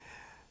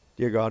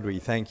Dear God, we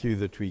thank you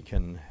that we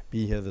can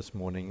be here this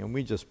morning, and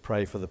we just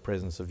pray for the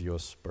presence of your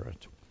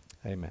Spirit.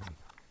 Amen.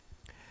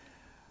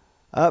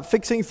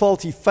 Fixing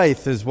faulty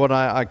faith is what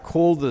I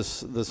call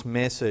this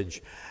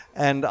message,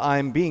 and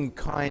I'm being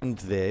kind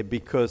there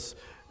because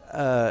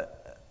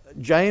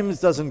James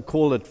doesn't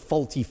call it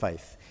faulty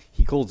faith.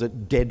 He calls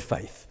it dead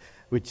faith,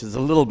 which is a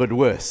little bit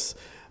worse.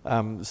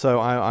 So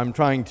I'm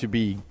trying to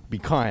be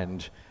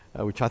kind,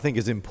 which I think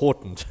is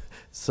important.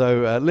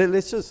 So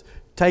let's just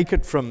take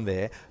it from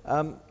there.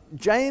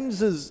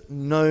 James is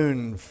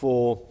known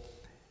for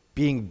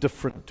being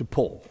different to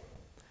Paul.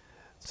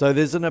 So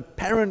there's an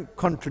apparent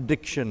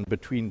contradiction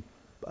between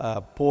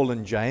Paul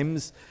and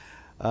James.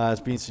 It's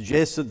been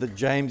suggested that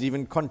James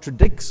even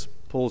contradicts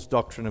Paul's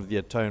doctrine of the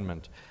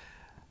atonement,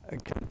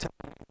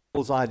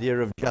 Paul's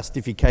idea of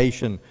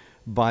justification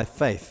by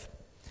faith.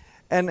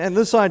 And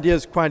this idea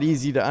is quite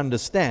easy to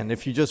understand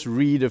if you just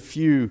read a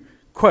few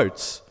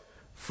quotes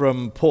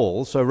from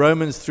Paul. So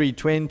Romans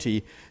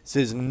 3:20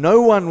 says,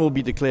 "No one will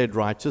be declared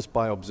righteous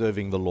by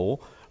observing the law.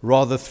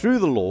 Rather, through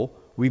the law,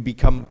 we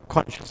become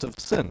conscious of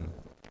sin."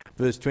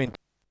 Verse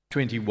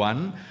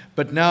 21,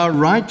 "But now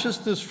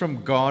righteousness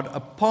from God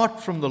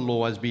apart from the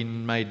law has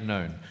been made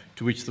known,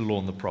 to which the law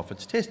and the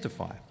prophets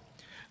testify.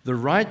 The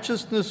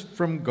righteousness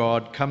from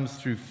God comes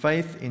through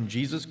faith in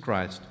Jesus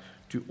Christ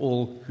to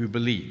all who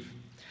believe."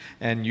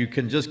 And you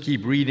can just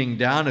keep reading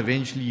down.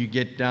 Eventually you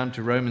get down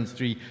to Romans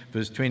 3,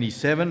 verse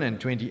 27 and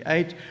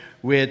 28,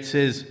 where it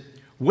says,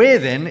 "Where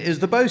then is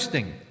the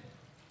boasting?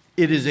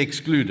 It is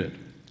excluded."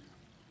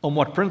 On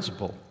what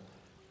principle?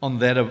 On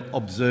that of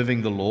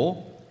observing the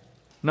law?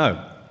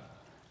 No,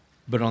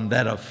 but on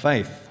that of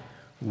faith.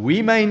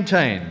 We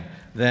maintain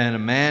that a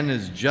man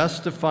is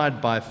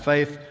justified by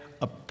faith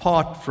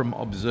apart from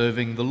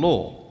observing the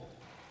law.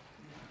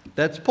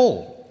 That's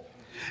Paul.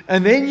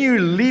 And then you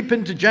leap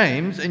into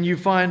James and you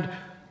find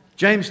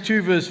James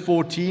 2 verse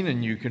 14,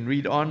 and you can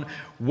read on.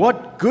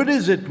 "What good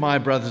is it, my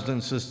brothers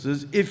and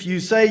sisters, if you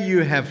say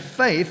you have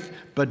faith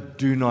but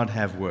do not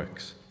have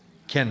works?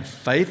 Can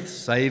faith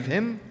save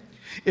him?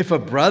 If a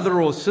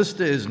brother or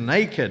sister is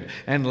naked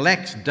and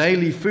lacks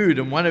daily food,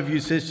 and one of you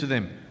says to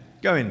them,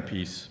 'Go in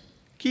peace,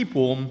 keep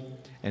warm,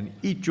 and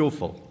eat your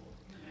fill,'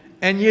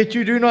 and yet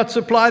you do not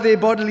supply their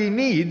bodily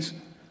needs,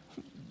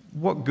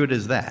 what good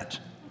is that?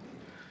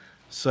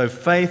 So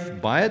faith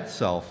by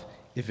itself,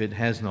 if it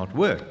has not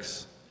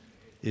works,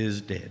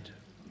 is dead."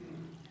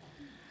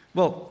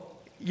 Well,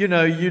 you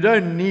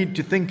don't need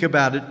to think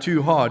about it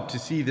too hard to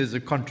see there's a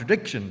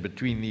contradiction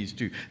between these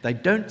two. They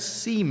don't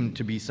seem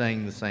to be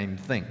saying the same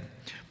thing.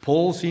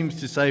 Paul seems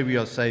to say we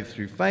are saved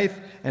through faith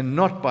and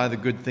not by the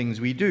good things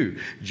we do.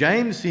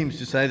 James seems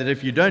to say that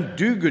if you don't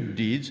do good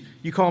deeds,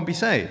 you can't be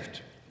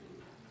saved.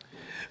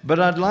 But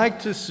I'd like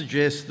to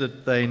suggest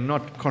that they're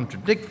not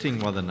contradicting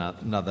one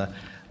another.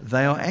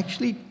 They are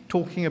actually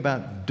talking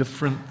about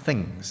different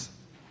things.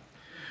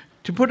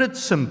 To put it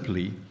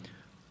simply,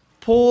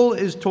 Paul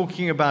is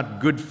talking about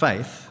good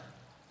faith,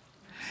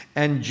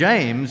 and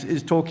James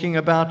is talking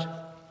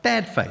about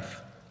bad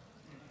faith.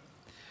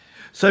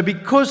 So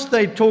because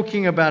they're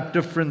talking about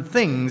different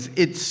things,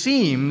 it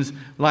seems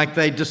like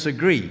they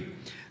disagree.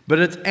 But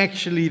it's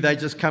actually they're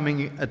just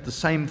coming at the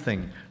same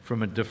thing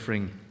from a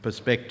differing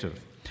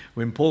perspective.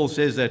 When Paul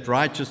says that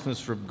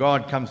righteousness from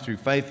God comes through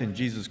faith in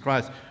Jesus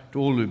Christ to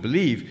all who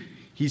believe,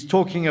 he's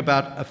talking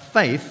about a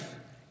faith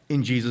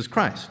in Jesus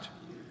Christ.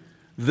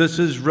 This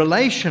is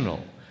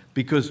relational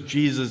because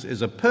Jesus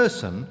is a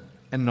person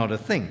and not a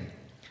thing.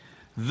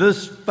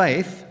 This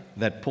faith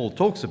that Paul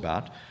talks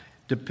about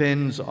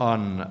depends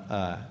on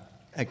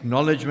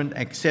acknowledgement,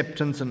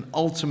 acceptance, and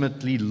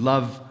ultimately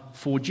love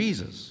for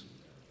Jesus.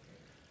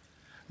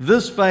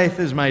 This faith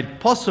is made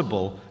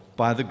possible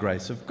by the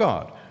grace of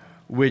God,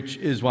 which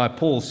is why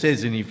Paul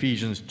says in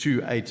Ephesians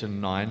 2, 8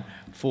 and 9,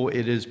 "For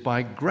it is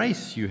by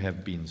grace you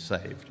have been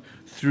saved,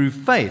 through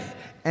faith,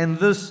 and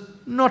this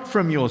not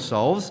from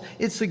yourselves,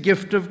 it's the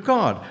gift of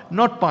God,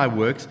 not by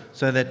works,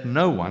 so that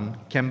no one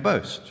can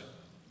boast."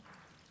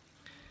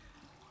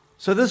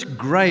 So this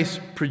grace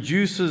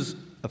produces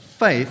a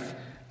faith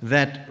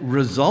that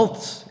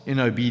results in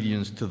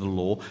obedience to the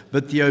law,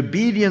 but the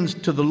obedience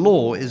to the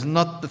law is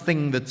not the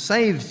thing that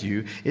saves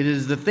you, it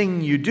is the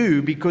thing you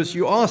do because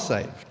you are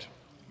saved.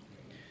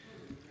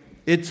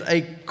 It's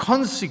a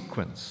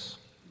consequence.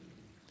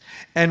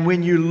 And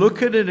when you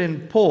look at it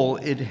in Paul,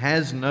 it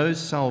has no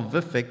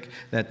salvific,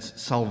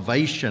 that's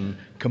salvation,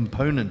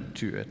 component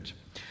to it.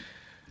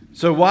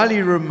 So while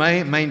he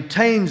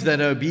maintains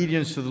that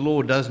obedience to the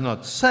law does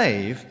not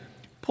save,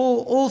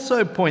 Paul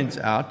also points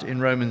out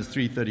in Romans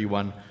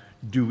 3:31,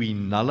 do we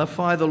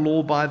nullify the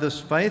law by this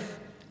faith?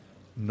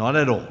 Not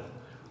at all.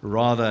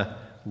 Rather,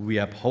 we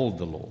uphold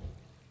the law.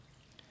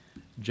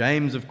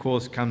 James, of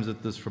course, comes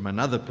at this from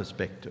another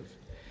perspective.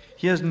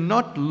 He is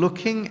not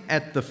looking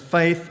at the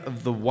faith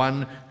of the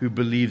one who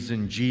believes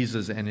in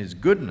Jesus and his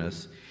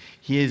goodness.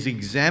 He is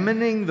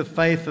examining the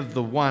faith of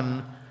the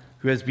one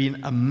who has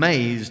been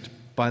amazed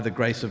by the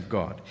grace of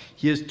God.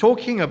 He is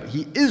talking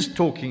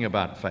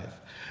about faith,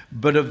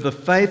 but of the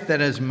faith that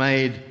has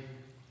made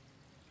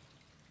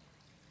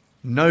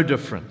No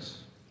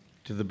difference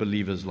to the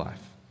believer's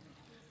life.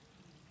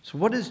 So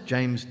what is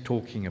James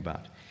talking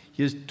about?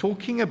 He is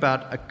talking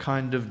about a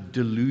kind of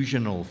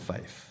delusional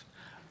faith,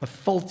 a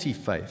faulty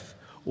faith,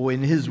 or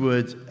in his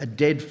words, a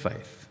dead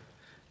faith.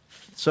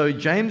 So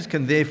James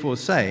can therefore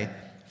say,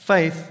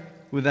 faith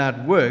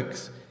without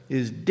works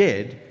is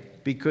dead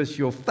because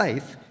your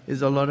faith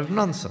is a lot of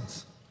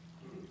nonsense.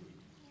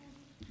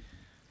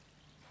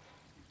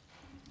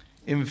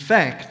 In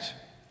fact,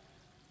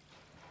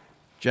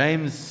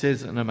 James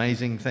says an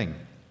amazing thing.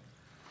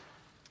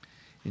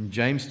 In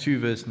James 2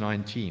 verse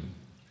 19,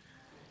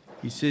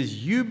 he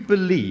says, you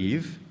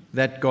believe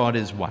that God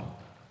is one.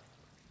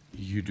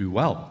 You do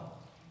well.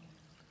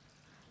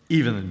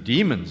 Even the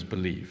demons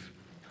believe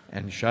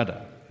and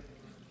shudder.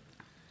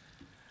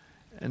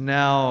 And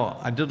now,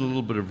 I did a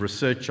little bit of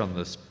research on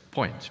this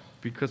point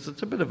because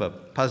it's a bit of a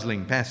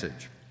puzzling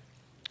passage.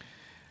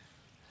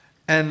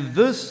 And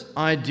this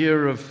idea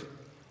of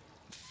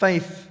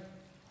faith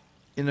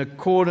in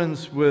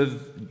accordance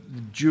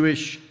with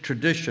Jewish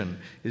tradition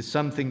is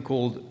something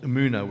called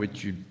emunah,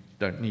 which you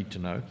don't need to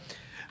know.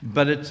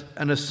 But it's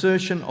an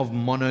assertion of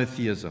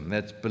monotheism.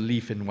 That's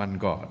belief in one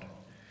God.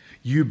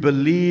 You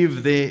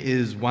believe there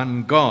is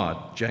one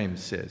God,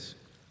 James says.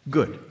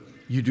 Good.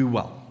 You do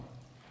well.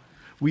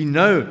 We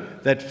know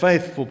that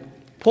faith for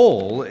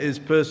Paul is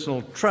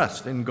personal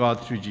trust in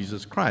God through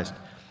Jesus Christ.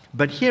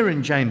 But here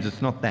in James,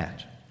 it's not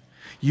that.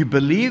 You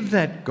believe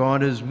that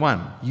God is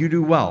one. You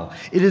do well.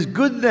 It is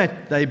good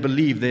that they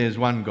believe there is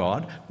one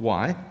God.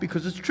 Why?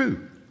 Because it's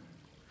true.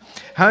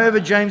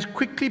 However, James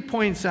quickly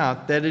points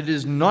out that it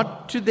is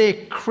not to their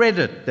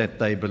credit that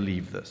they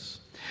believe this,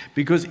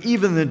 because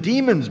even the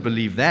demons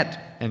believe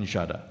that and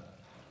shudder.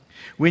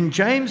 When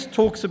James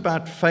talks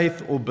about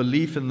faith or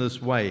belief in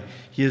this way,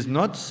 he is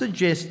not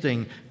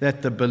suggesting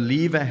that the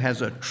believer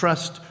has a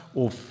trust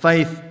or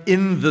faith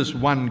in this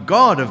one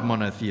God of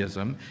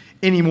monotheism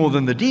any more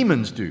than the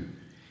demons do.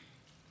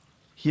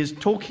 He is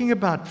talking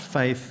about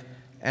faith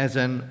as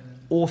an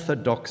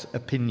orthodox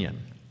opinion.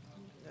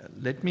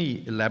 Let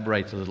me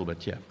elaborate a little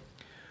bit here.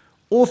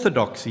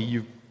 Orthodoxy,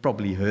 you've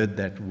probably heard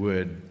that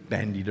word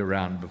bandied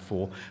around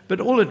before, but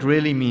all it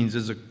really means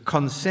is a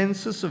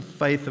consensus of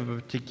faith of a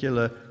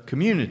particular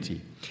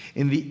community.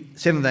 In the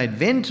Seventh-day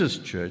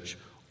Adventist Church,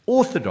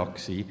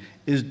 orthodoxy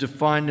is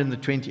defined in the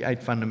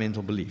 28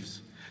 fundamental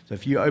beliefs. So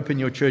if you open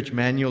your church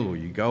manual or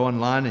you go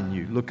online and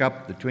you look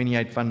up the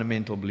 28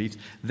 fundamental beliefs,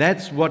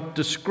 that's what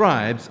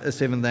describes a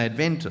Seventh-day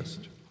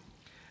Adventist.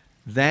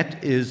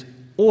 That is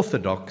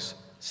orthodox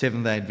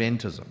Seventh-day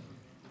Adventism.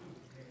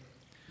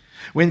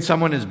 When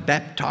someone is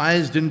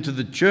baptized into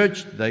the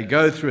church, they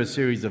go through a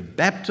series of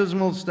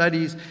baptismal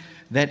studies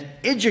that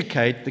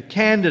educate the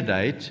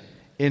candidate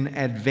in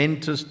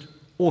Adventist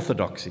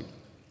orthodoxy.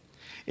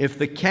 If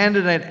the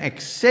candidate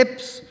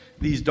accepts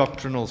these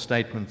doctrinal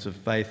statements of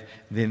faith,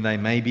 then they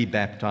may be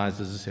baptized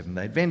as a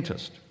Seventh-day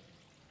Adventist.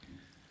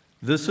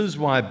 This is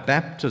why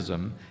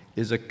baptism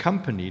is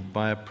accompanied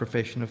by a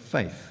profession of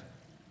faith.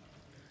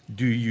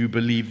 Do you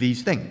believe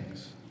these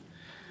things?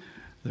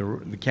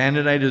 The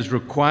candidate is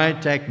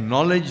required to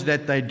acknowledge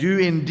that they do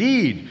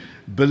indeed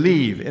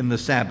believe in the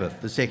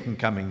Sabbath, the second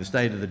coming, the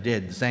state of the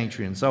dead, the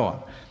sanctuary, and so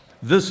on.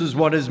 This is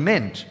what is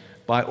meant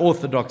by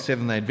Orthodox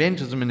Seventh-day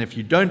Adventism, and if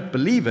you don't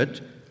believe it,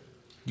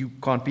 you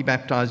can't be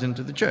baptized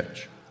into the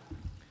church.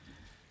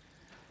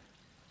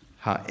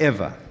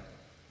 However,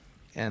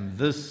 and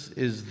this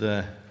is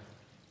the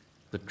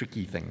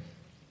tricky thing,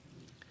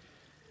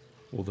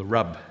 or the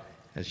rub,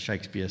 as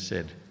Shakespeare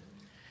said,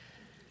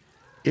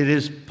 it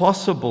is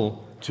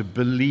possible to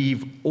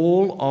believe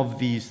all of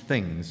these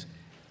things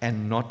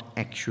and not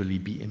actually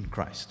be in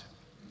Christ.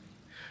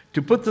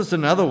 To put this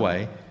another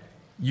way,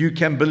 you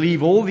can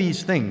believe all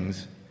these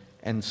things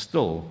and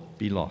still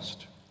be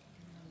lost.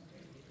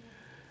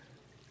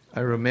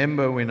 I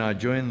remember when I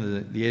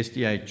joined the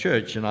SDA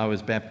Church and I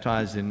was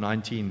baptized in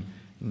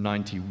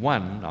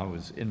 1991, I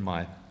was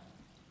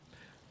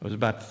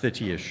about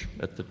 30-ish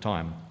at the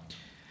time.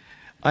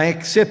 I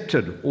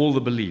accepted all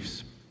the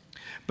beliefs.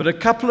 But a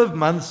couple of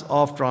months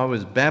after I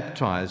was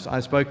baptized,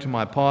 I spoke to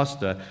my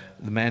pastor,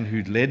 the man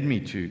who'd led me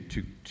to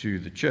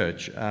the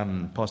church,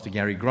 Pastor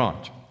Gary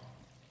Grant.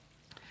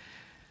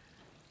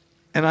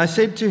 And I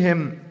said to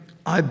him,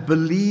 I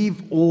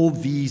believe all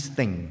these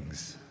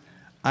things.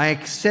 I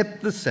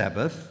accept the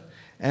Sabbath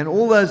and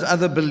all those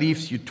other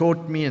beliefs you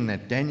taught me in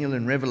that Daniel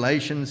and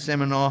Revelation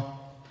seminar,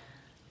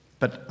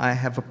 but I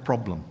have a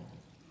problem.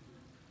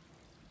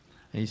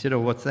 And he said,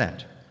 oh, what's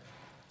that?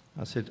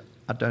 I said,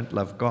 I don't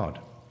love God.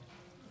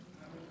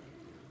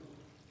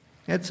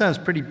 That sounds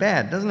pretty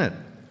bad, doesn't it?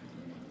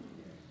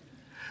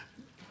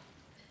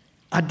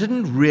 I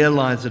didn't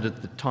realize it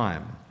at the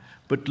time,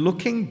 but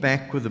looking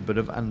back with a bit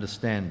of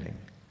understanding,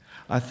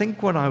 I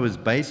think what I was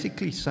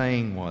basically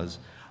saying was,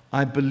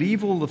 I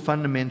believe all the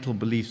fundamental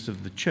beliefs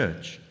of the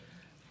church,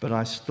 but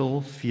I still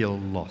feel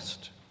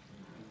lost.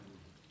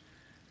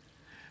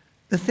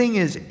 The thing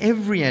is,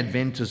 every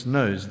Adventist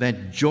knows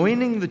that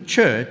joining the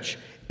church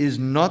is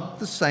not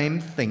the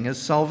same thing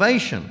as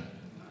salvation.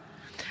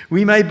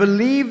 We may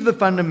believe the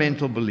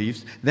fundamental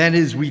beliefs, that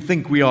is, we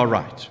think we are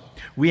right.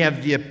 We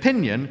have the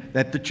opinion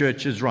that the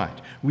church is right.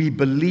 We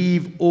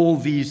believe all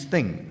these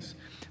things.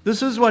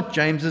 This is what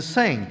James is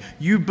saying.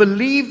 You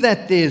believe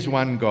that there's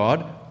one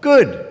God,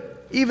 good.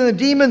 Even the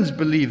demons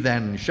believe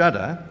that and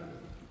shudder.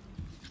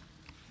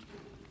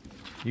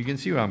 You can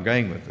see where I'm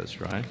going with this,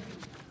 right?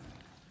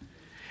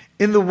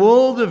 In the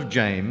world of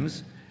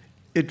James,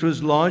 it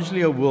was largely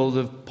a world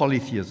of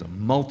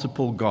polytheism,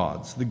 multiple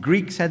gods. The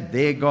Greeks had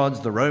their gods,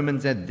 the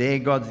Romans had their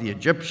gods, the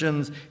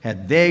Egyptians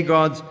had their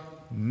gods,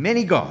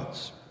 many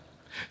gods.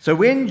 So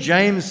when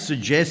James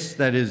suggests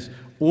that his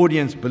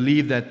audience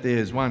believe that there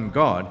is one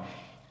God,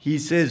 he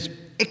says,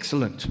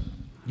 excellent,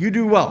 you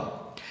do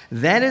well.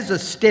 That is a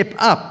step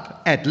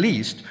up, at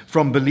least,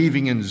 from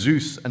believing in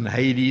Zeus and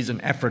Hades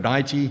and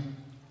Aphrodite,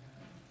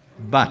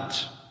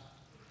 but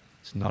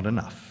it's not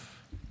enough.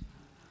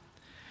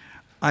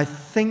 I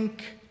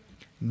think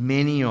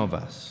many of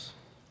us,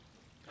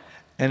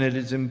 and it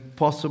is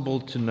impossible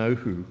to know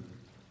who,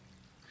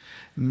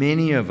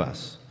 many of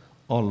us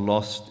are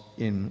lost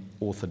in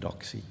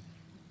orthodoxy.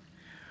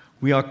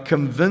 We are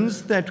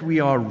convinced that we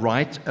are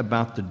right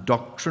about the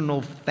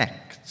doctrinal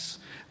facts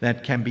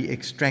that can be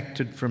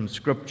extracted from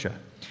Scripture.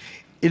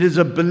 It is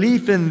a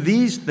belief in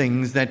these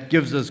things that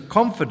gives us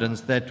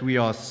confidence that we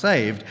are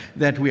saved,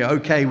 that we are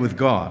okay with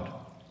God.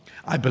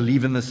 I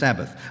believe in the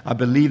Sabbath. I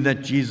believe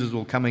that Jesus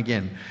will come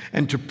again.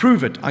 And to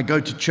prove it, I go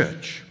to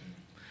church.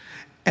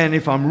 And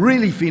if I'm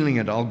really feeling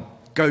it, I'll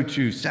go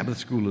to Sabbath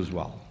school as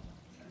well.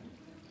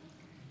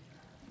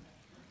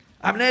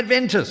 I'm an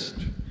Adventist.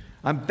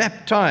 I'm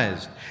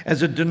baptized.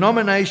 As a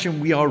denomination,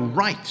 we are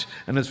right.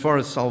 And as far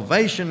as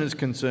salvation is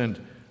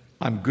concerned,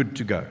 I'm good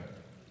to go.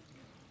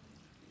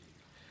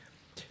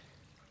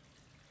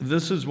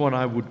 This is what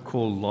I would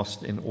call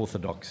lost in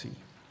orthodoxy.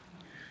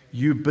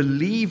 You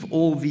believe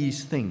all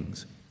these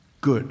things.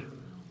 Good.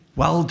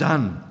 Well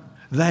done.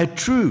 They're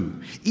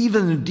true.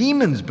 Even the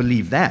demons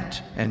believe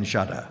that and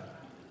shudder.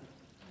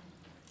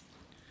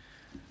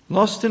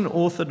 Lost in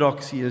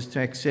orthodoxy is to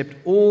accept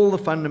all the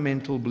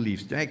fundamental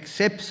beliefs, to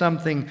accept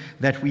something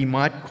that we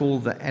might call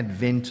the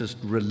Adventist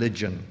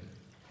religion.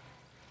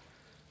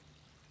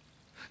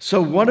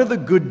 So what are the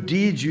good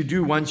deeds you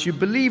do once you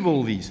believe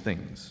all these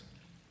things?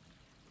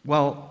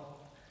 Well,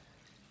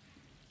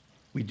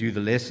 we do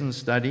the lesson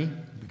study,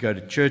 we go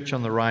to church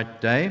on the right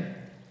day,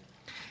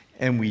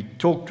 and we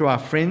talk to our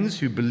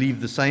friends who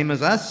believe the same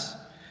as us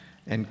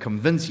and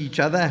convince each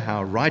other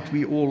how right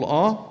we all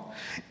are.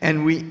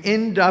 And we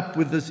end up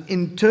with this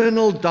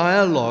internal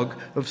dialogue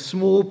of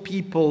small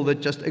people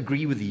that just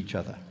agree with each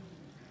other.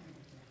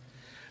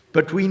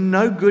 But we're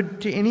no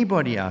good to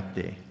anybody out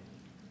there.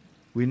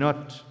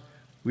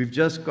 We've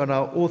just got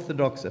our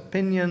orthodox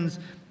opinions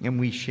and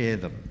we share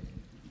them.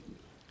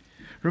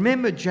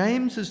 Remember,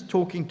 James is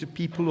talking to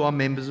people who are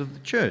members of the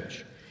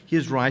church. He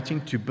is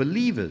writing to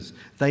believers.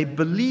 They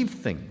believe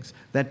things,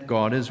 that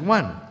God is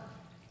one.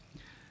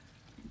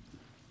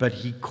 But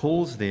he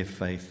calls their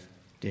faith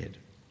dead.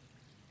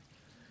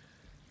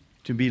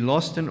 To be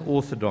lost in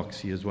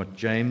orthodoxy is what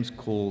James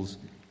calls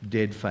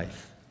dead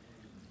faith.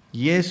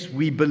 Yes,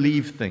 we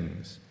believe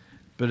things,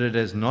 but it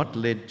has not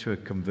led to a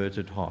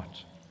converted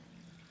heart.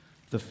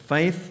 The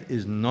faith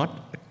is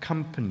not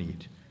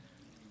accompanied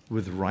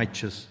with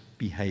righteous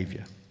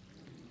behavior.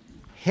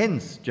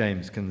 Hence,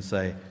 James can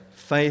say,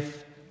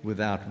 faith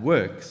without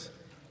works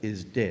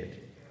is dead.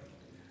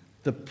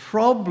 The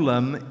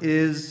problem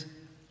is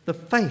the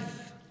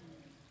faith.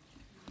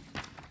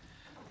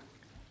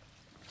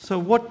 So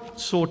what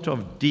sort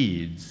of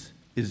deeds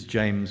is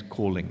James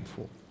calling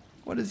for?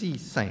 What is he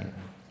saying?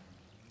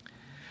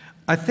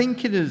 I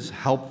think it is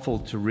helpful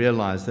to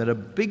realize that a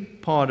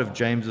big part of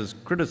James's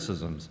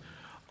criticisms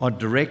are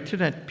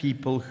directed at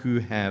people who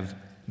have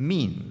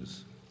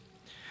means.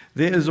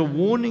 There is a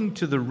warning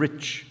to the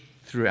rich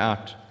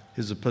throughout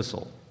his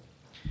epistle.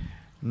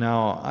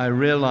 Now, I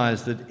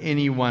realize that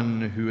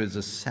anyone who is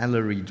a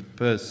salaried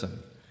person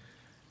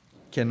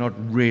cannot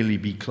really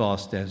be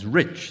classed as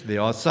rich.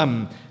 There are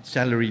some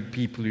salaried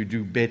people who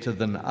do better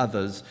than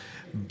others,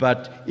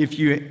 but if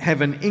you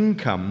have an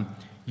income,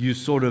 you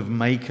sort of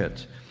make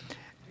it.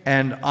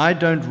 And I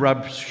don't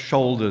rub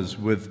shoulders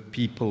with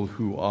people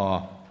who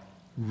are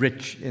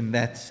rich in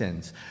that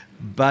sense.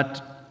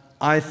 But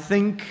I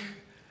think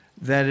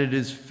that it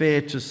is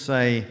fair to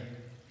say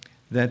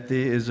that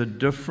there is a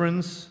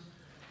difference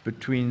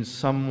between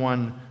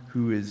someone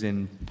who is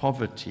in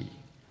poverty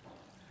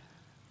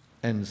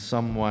and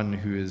someone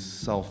who is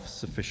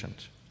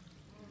self-sufficient.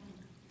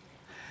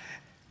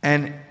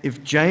 And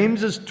if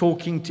James is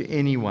talking to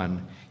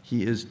anyone,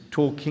 he is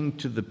talking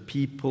to the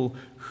people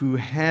who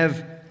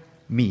have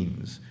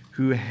means,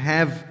 who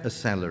have a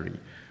salary,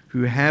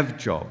 who have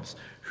jobs,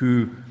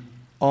 who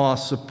are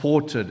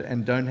supported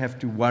and don't have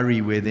to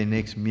worry where their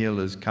next meal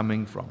is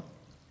coming from.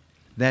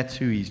 That's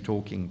who he's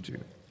talking to.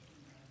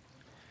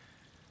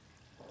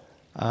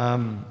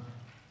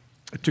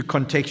 To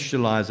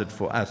contextualize it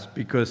for us,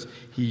 because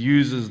he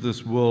uses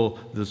this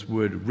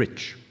word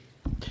rich.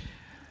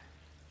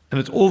 And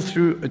it's all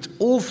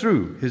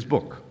through his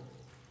book.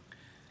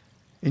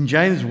 In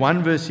James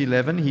 1 verse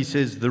 11, he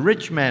says, the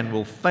rich man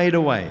will fade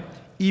away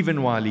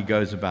even while he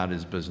goes about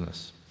his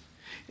business.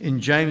 In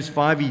James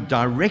 5, he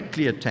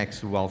directly attacks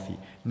the wealthy.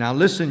 Now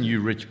listen,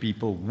 you rich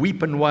people,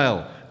 weep and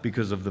wail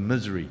because of the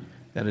misery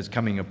that is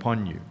coming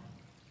upon you.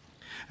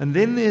 And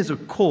then there's a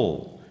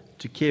call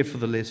to care for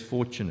the less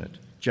fortunate.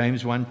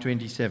 James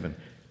 1:27,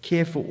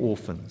 care for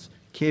orphans,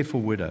 care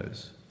for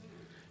widows.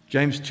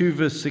 James 2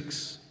 verse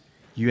 6,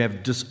 you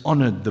have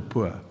dishonored the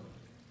poor.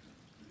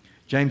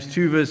 James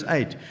 2 verse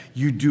 8,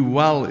 you do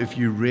well if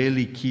you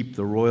really keep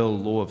the royal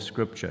law of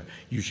Scripture.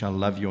 You shall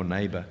love your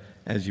neighbor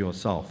as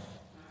yourself.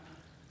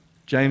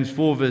 James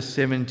 4 verse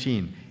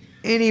 17,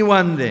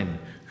 anyone then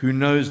who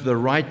knows the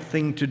right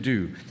thing to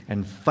do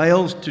and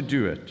fails to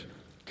do it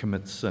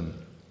commits sin.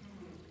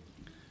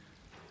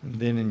 And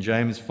then in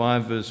James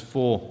 5 verse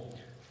 4,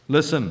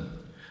 listen,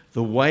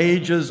 the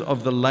wages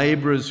of the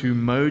laborers who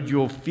mowed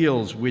your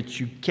fields, which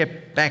you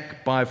kept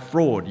back by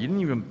fraud, you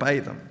didn't even pay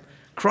them,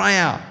 cry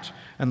out,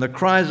 and the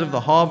cries of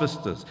the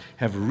harvesters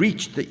have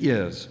reached the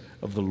ears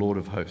of the Lord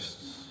of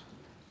hosts.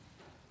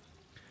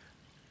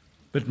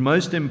 But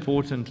most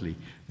importantly,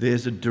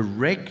 there's a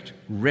direct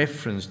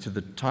reference to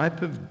the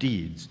type of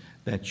deeds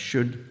that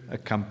should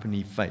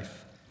accompany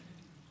faith.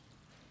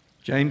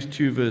 James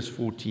 2 verse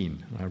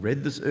 14, I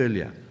read this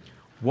earlier.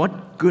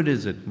 What good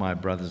is it, my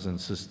brothers and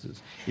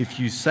sisters, if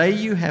you say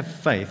you have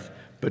faith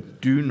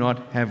but do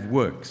not have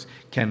works?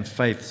 Can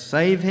faith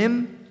save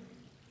him?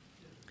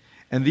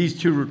 And these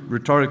two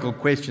rhetorical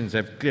questions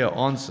have clear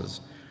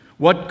answers.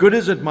 What good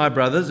is it, my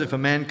brothers, if a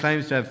man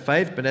claims to have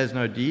faith but has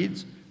no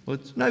deeds? Well,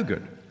 it's no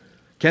good.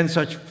 Can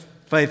such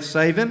faith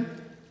save him?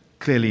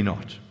 Clearly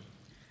not.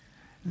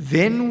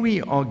 Then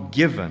we are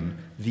given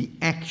the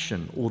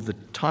action or the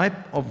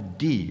type of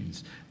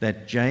deeds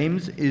that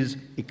James is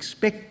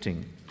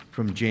expecting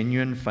from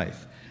genuine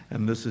faith.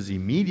 And this is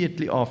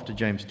immediately after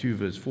James 2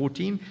 verse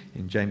 14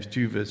 and James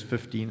 2 verse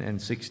 15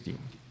 and 16.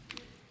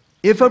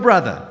 If a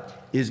brother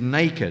is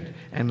naked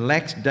and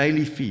lacks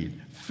daily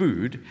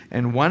food,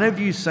 and one of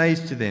you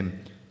says to them,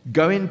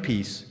 go in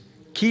peace,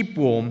 keep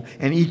warm,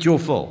 and eat your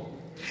fill,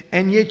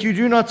 and yet you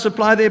do not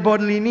supply their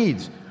bodily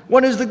needs,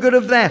 what is the good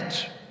of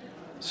that?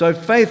 So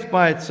faith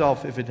by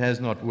itself, if it has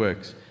not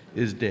works,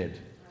 is dead.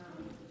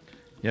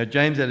 Yeah,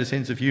 James had a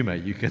sense of humor,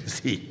 you can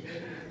see.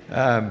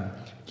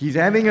 He's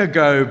having a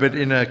go, but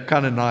in a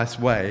kind of nice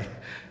way.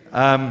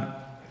 And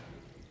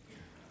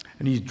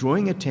he's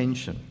drawing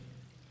attention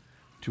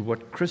to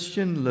what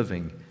Christian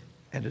living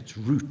at its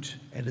root,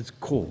 at its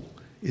core,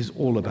 is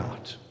all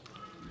about.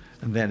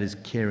 And that is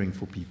caring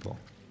for people.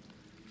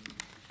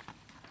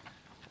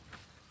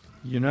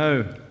 You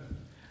know,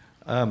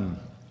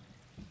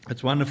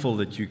 it's wonderful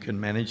that you can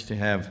manage to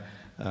have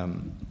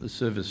the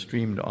service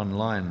streamed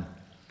online.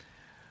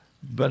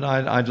 But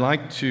I'd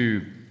like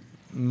to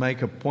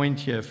make a point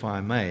here, if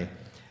I may,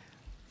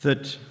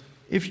 that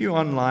if you're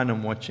online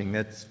and watching,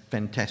 that's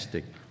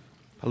fantastic.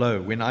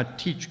 Hello. When I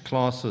teach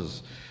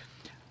classes,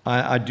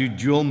 I do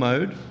dual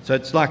mode. So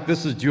it's like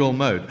this is dual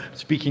mode,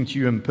 speaking to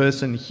you in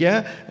person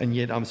here, and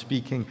yet I'm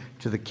speaking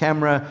to the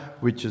camera,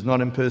 which is not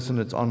in person,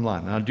 it's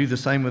online. And I do the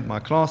same with my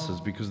classes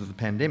because of the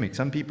pandemic.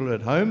 Some people are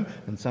at home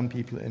and some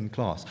people are in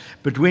class.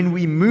 But when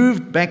we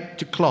moved back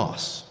to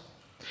class,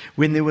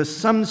 when there were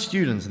some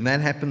students, and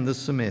that happened this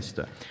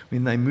semester,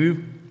 when they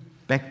moved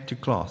back to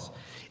class,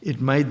 it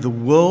made the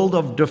world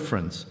of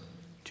difference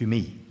to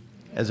me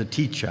as a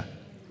teacher.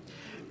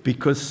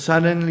 Because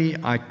suddenly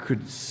I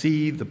could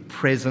see the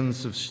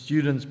presence of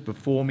students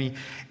before me,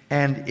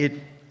 and it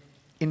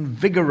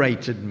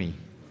invigorated me.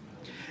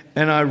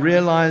 And I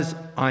realized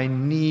I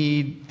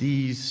need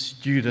these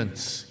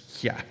students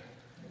here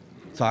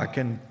so I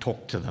can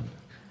talk to them.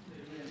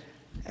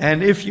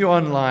 And if you're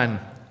online,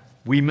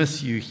 we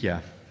miss you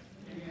here.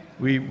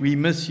 We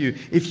miss you.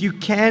 If you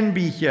can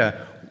be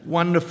here,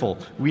 wonderful.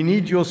 We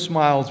need your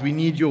smiles. We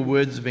need your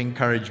words of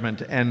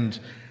encouragement, and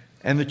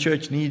the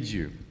church needs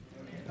you.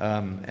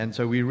 And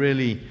so we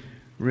really,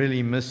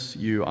 really miss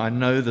you. I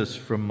know this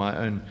from my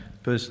own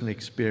personal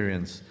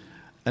experience.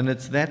 And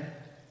it's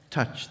that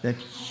touch, that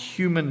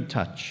human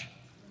touch,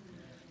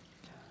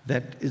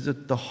 that is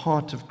at the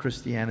heart of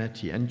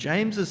Christianity. And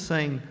James is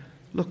saying,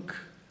 look,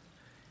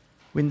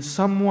 when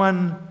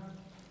someone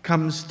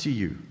comes to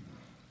you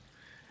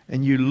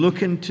and you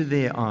look into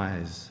their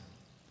eyes,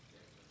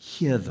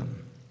 hear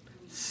them,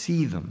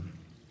 see them,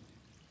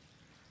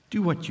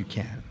 do what you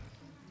can.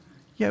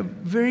 Yeah,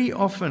 very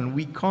often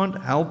we can't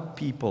help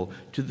people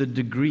to the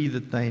degree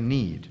that they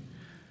need.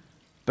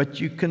 But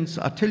you can,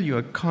 I tell you,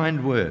 a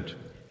kind word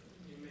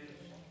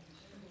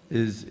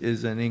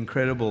is an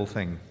incredible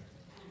thing.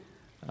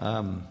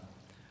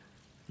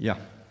 Yeah.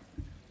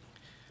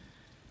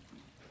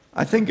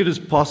 I think it is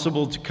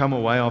possible to come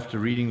away after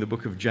reading the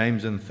book of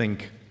James and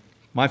think,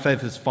 my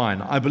faith is fine.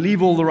 I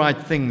believe all the right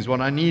things. What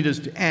I need is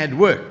to add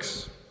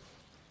works.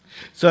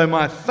 So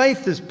my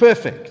faith is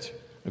perfect.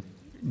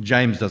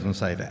 James doesn't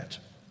say that.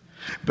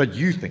 But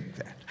you think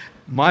that.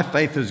 My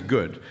faith is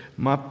good.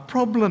 My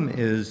problem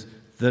is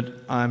that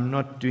I'm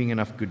not doing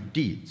enough good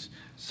deeds.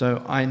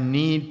 So I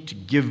need to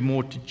give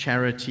more to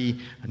charity,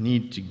 I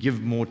need to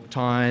give more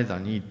tithe, I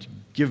need to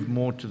give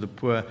more to the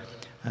poor,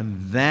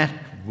 and that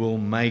will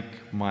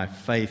make my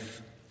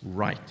faith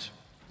right.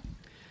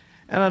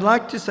 And I'd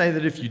like to say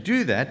that if you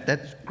do that,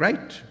 that's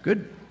great,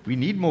 good. We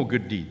need more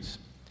good deeds.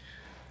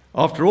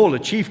 After all, a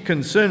chief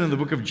concern in the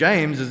book of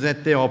James is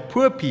that there are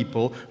poor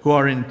people who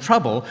are in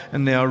trouble,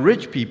 and there are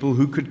rich people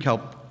who could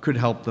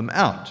help them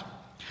out.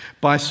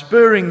 By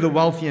spurring the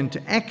wealthy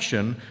into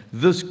action,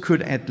 this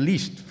could at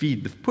least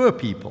feed the poor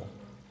people.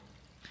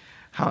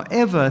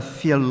 However,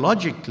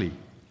 theologically,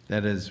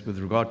 that is, with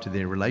regard to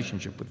their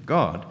relationship with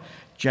God,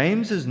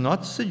 James is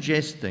not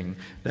suggesting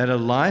that a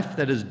life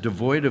that is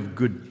devoid of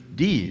good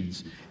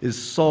deeds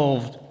is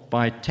solved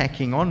by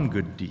tacking on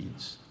good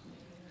deeds.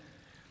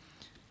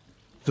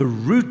 The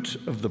root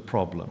of the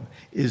problem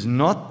is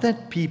not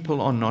that people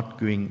are not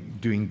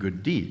doing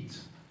good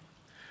deeds.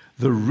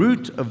 The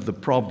root of the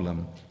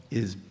problem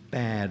is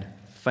bad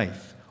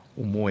faith,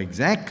 or more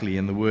exactly,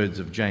 in the words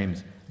of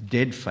James,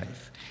 dead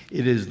faith.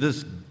 It is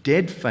this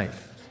dead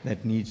faith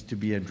that needs to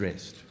be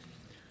addressed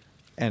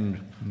and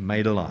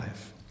made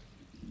alive.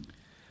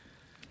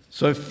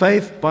 So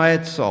faith by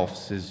itself,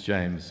 says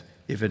James,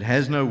 if it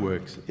has no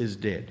works, is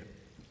dead.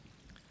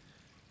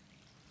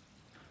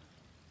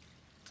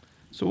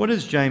 So what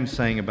is James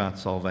saying about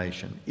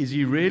salvation? Is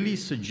he really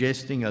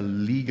suggesting a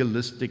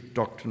legalistic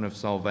doctrine of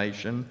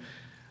salvation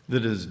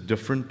that is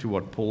different to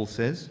what Paul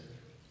says?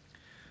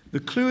 The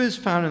clue is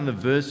found in the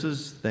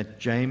verses that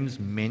James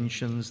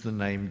mentions the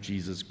name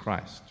Jesus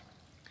Christ.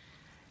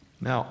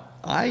 Now,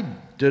 I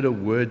did a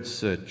word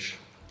search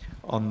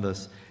on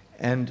this,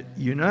 and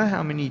you know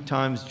how many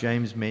times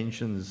James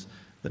mentions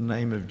the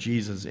name of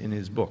Jesus in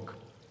his book?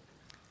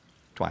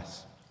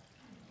 Twice.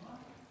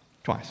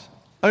 Twice.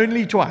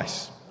 Only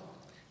twice.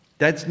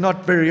 That's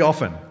not very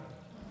often.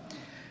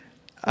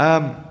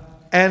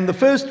 And the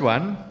first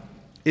one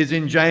is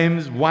in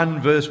James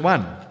 1, verse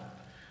 1.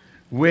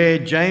 Where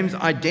James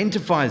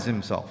identifies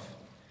himself.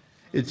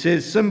 It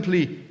says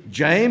simply,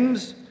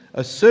 James,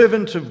 a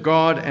servant of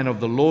God and of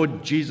the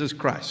Lord Jesus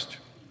Christ.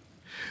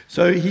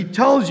 So he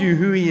tells you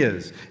who he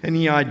is, and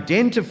he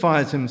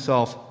identifies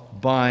himself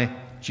by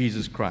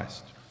Jesus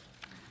Christ.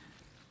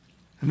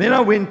 And then I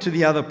went to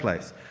the other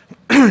place,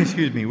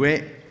 excuse me,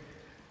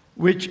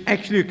 which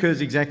actually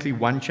occurs exactly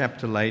one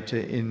chapter later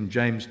in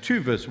James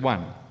 2, verse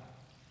 1.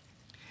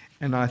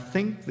 And I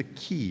think the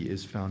key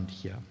is found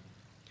here.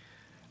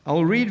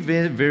 I'll read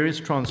various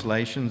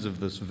translations of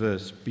this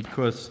verse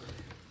because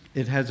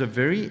it has a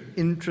very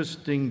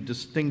interesting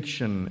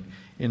distinction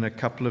in a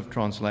couple of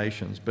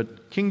translations.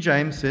 But King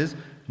James says,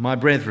 "My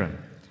brethren,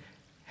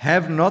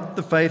 have not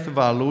the faith of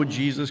our Lord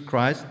Jesus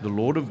Christ, the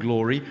Lord of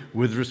glory,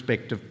 with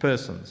respect of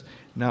persons."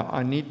 Now,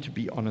 I need to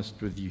be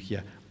honest with you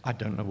here. I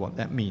don't know what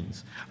that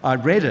means. I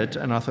read it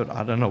and I thought,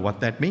 I don't know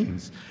what that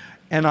means.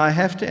 And I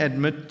have to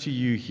admit to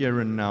you here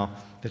and now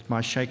that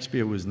my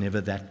Shakespeare was never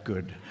that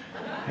good,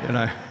 you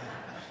know.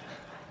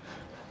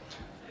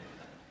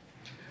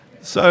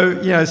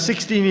 So,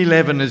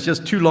 1611 is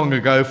just too long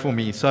ago for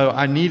me, so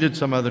I needed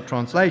some other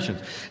translations.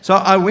 So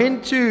I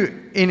went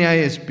to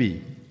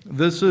NASB.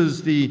 This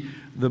is the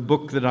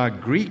book that our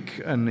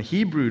Greek and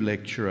Hebrew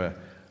lecturer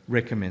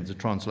recommends, a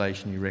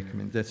translation he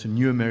recommends. That's a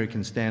New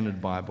American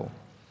Standard Bible.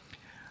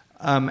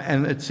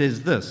 And it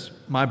says this,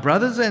 "My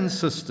brothers and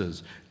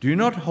sisters, do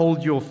not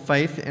hold your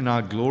faith in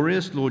our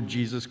glorious Lord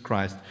Jesus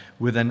Christ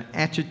with an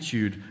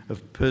attitude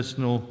of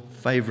personal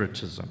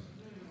favoritism."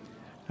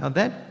 Now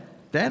that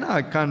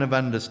I kind of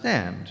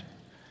understand.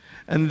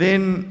 And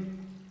then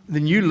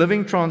the New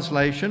Living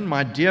Translation,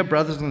 "My dear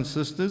brothers and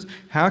sisters,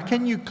 how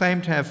can you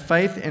claim to have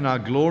faith in our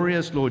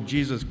glorious Lord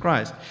Jesus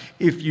Christ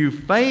if you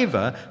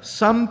favor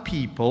some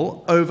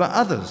people over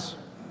others?"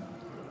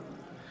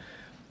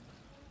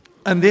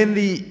 And then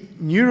the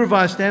New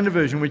Revised Standard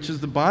Version, which is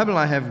the Bible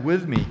I have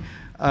with me,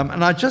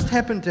 and I just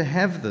happen to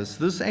have this.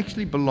 This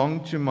actually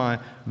belonged to my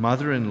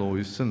mother-in-law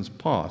who's since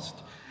passed.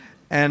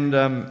 And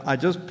I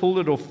just pulled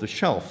it off the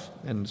shelf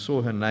and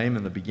saw her name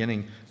in the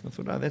beginning. I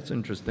thought, oh, that's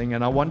interesting.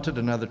 And I wanted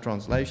another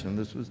translation, and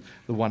this was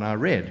the one I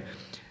read.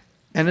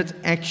 And it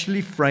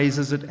actually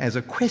phrases it as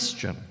a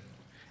question.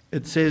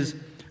 It says,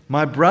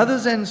 "My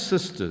brothers and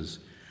sisters,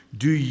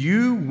 do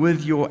you,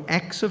 with your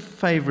acts of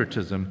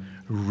favoritism,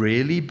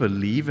 really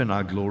believe in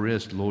our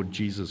glorious Lord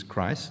Jesus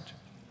Christ?"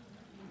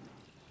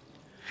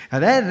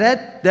 And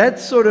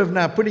that's sort of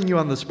now putting you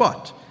on the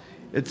spot.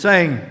 It's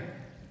saying,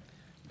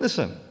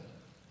 listen,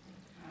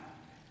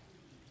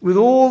 with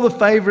all the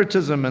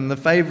favoritism and the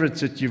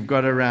favorites that you've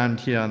got around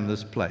here in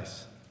this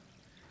place,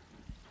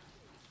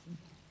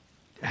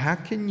 how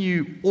can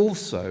you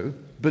also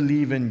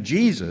believe in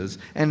Jesus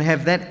and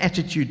have that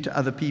attitude to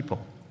other people?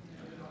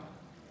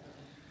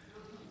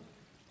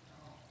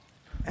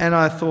 And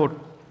I thought,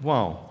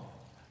 wow,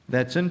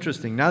 that's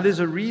interesting. Now, there's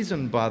a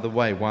reason, by the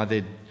way, why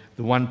the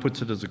one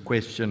puts it as a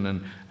question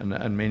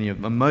and many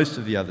of them, most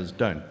of the others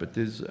don't, but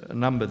there's a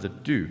number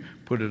that do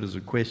put it as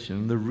a question.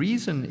 And the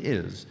reason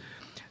is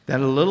that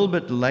a little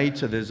bit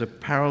later there's a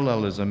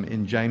parallelism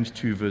in James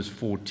 2 verse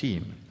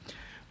 14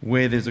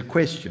 where there's a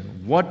question.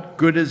 What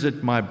good is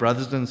it, my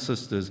brothers and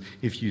sisters,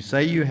 if you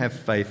say you have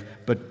faith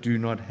but do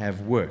not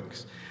have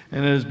works?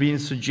 And it has been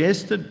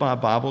suggested by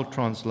Bible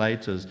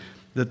translators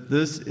that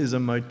this is a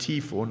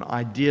motif or an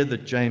idea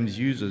that James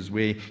uses,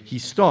 where he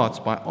starts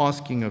by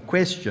asking a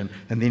question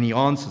and then he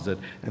answers it,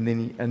 and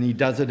then he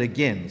does it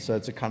again. So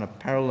it's a kind of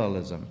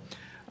parallelism.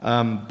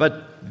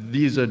 But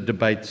these are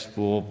debates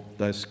for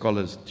those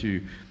scholars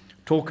to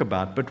talk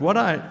about. But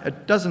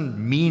it doesn't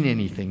mean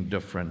anything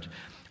different.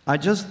 I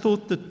just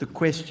thought that the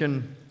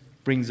question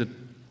brings it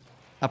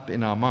up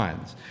in our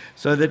minds,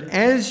 so that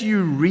as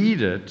you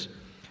read it,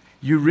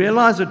 you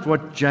realize that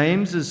what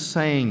James is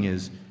saying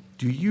is,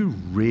 do you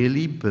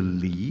really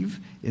believe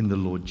in the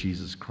Lord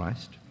Jesus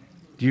Christ?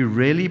 Do you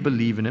really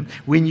believe in him?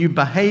 When you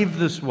behave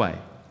this way,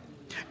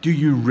 do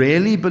you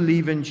really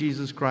believe in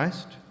Jesus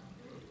Christ?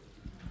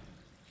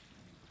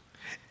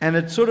 And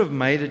it sort of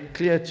made it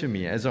clear to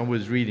me as I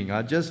was reading.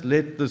 I just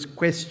let this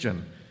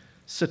question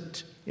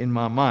sit in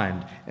my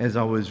mind as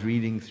I was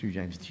reading through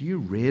James. Do you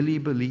really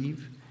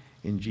believe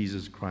in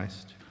Jesus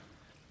Christ?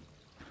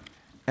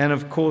 And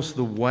of course,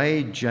 the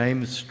way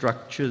James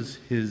structures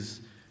his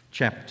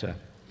chapter,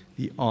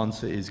 the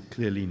answer is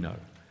clearly no.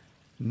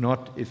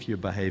 Not if you're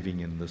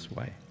behaving in this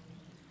way.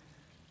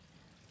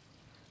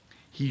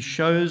 He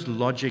shows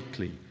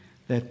logically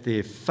that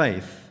their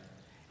faith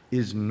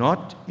is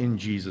not in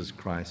Jesus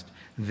Christ.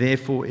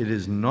 Therefore, it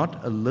is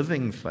not a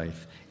living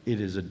faith,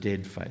 it is a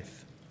dead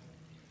faith.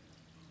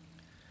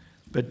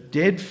 But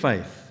dead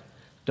faith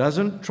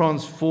doesn't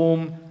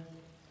transform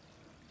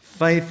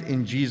faith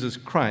in Jesus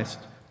Christ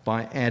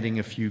by adding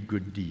a few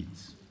good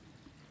deeds.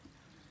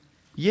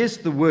 Yes,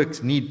 the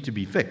works need to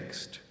be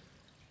fixed.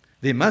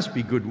 There must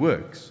be good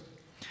works.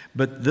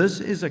 But this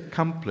is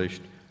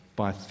accomplished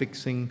by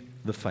fixing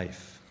the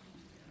faith.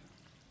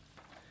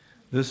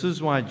 This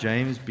is why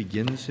James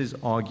begins his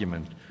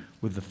argument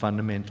with the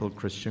fundamental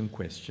Christian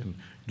question,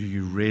 do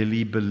you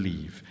really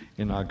believe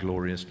in our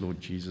glorious Lord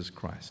Jesus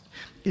Christ?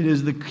 It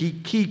is the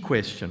key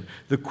question,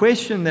 the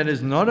question that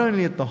is not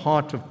only at the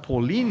heart of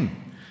Pauline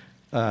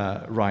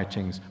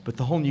writings, but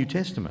the whole New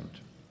Testament.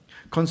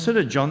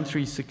 Consider John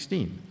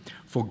 3:16.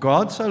 For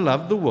God so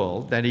loved the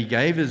world that he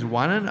gave his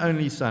one and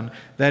only Son,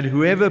 that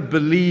whoever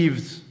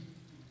believes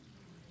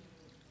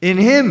in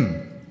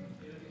him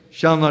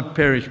shall not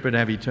perish but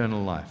have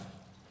eternal life.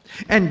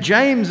 And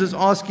James is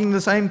asking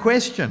the same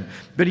question,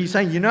 but he's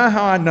saying, you know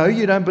how I know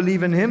you don't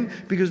believe in him?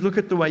 Because look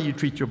at the way you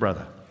treat your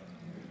brother.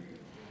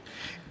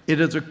 It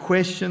is a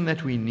question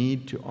that we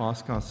need to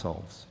ask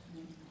ourselves.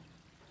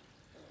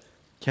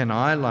 Can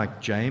I, like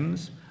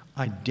James,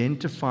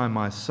 identify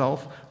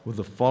myself with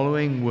the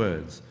following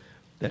words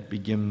that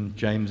begin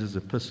James's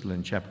epistle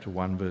in chapter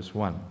 1, verse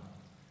 1,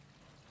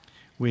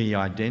 where he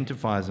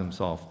identifies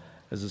himself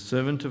as a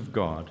servant of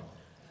God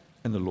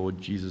and the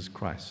Lord Jesus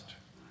Christ?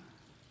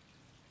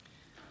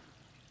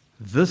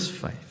 This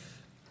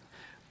faith,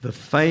 the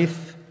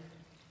faith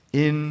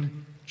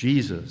in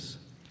Jesus,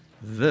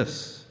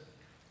 this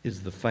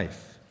is the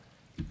faith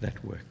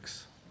that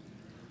works.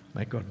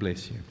 May God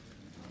bless you.